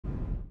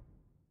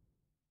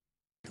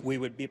we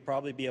would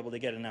probably be able to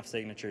get enough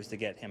signatures to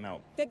get him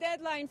out. The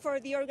deadline for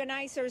the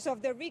organizers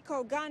of the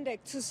Recall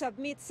Gondek to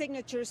submit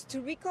signatures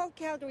to recall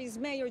Calgary's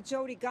Mayor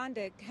Jyoti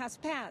Gondek has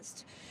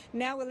passed.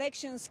 Now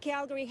Elections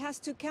Calgary has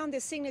to count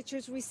the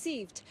signatures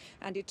received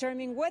and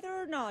determine whether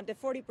or not the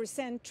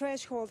 40%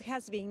 threshold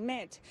has been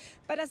met.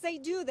 But as they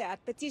do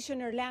that,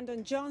 petitioner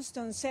Landon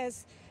Johnston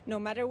says no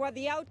matter what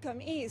the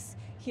outcome is,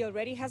 he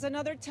already has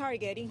another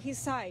target in his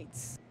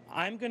sights.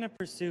 I'm going to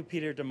pursue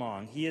Peter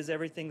Demong. He is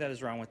everything that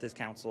is wrong with this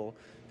council.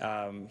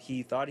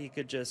 He thought he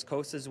could just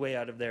coast his way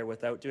out of there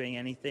without doing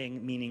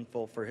anything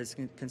meaningful for his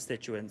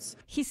constituents.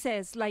 He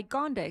says, like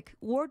Gondek,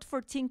 Ward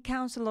 14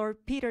 Councillor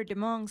Peter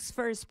Demong's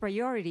first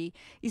priority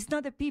is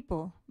not the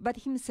people, but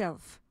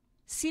himself.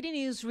 City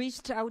News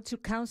reached out to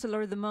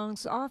Councillor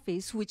Demong's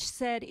office, which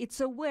said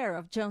it's aware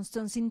of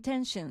Johnston's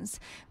intentions,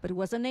 but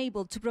was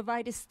unable to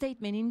provide a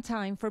statement in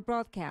time for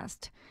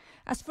broadcast.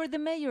 As for the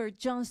mayor,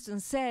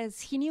 Johnston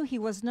says he knew he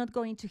was not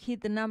going to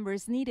hit the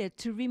numbers needed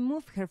to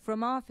remove her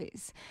from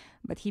office,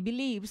 but he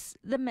believes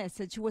the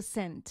message was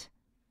sent.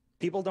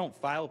 People don't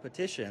file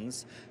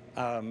petitions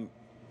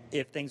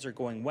if things are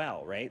going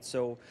well, right?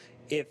 So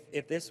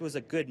if this was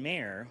a good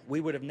mayor, we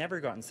would have never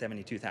gotten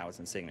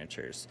 72,000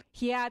 signatures.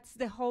 He adds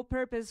the whole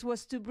purpose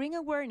was to bring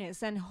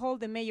awareness and hold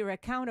the mayor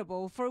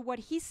accountable for what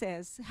he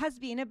says has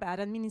been a bad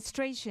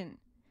administration.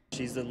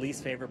 She's the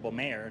least favorable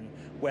mayor, and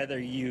whether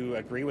you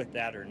agree with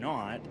that or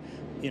not,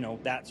 you know,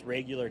 that's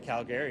regular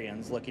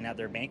Calgarians looking at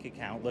their bank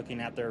account, looking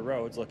at their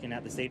roads, looking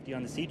at the safety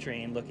on the C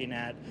train, looking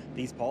at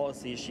these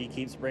policies she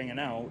keeps bringing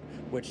out,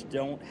 which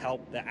don't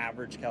help the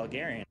average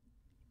Calgarian.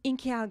 In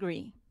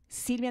Calgary,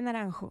 Silvia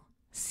Naranjo,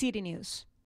 City News.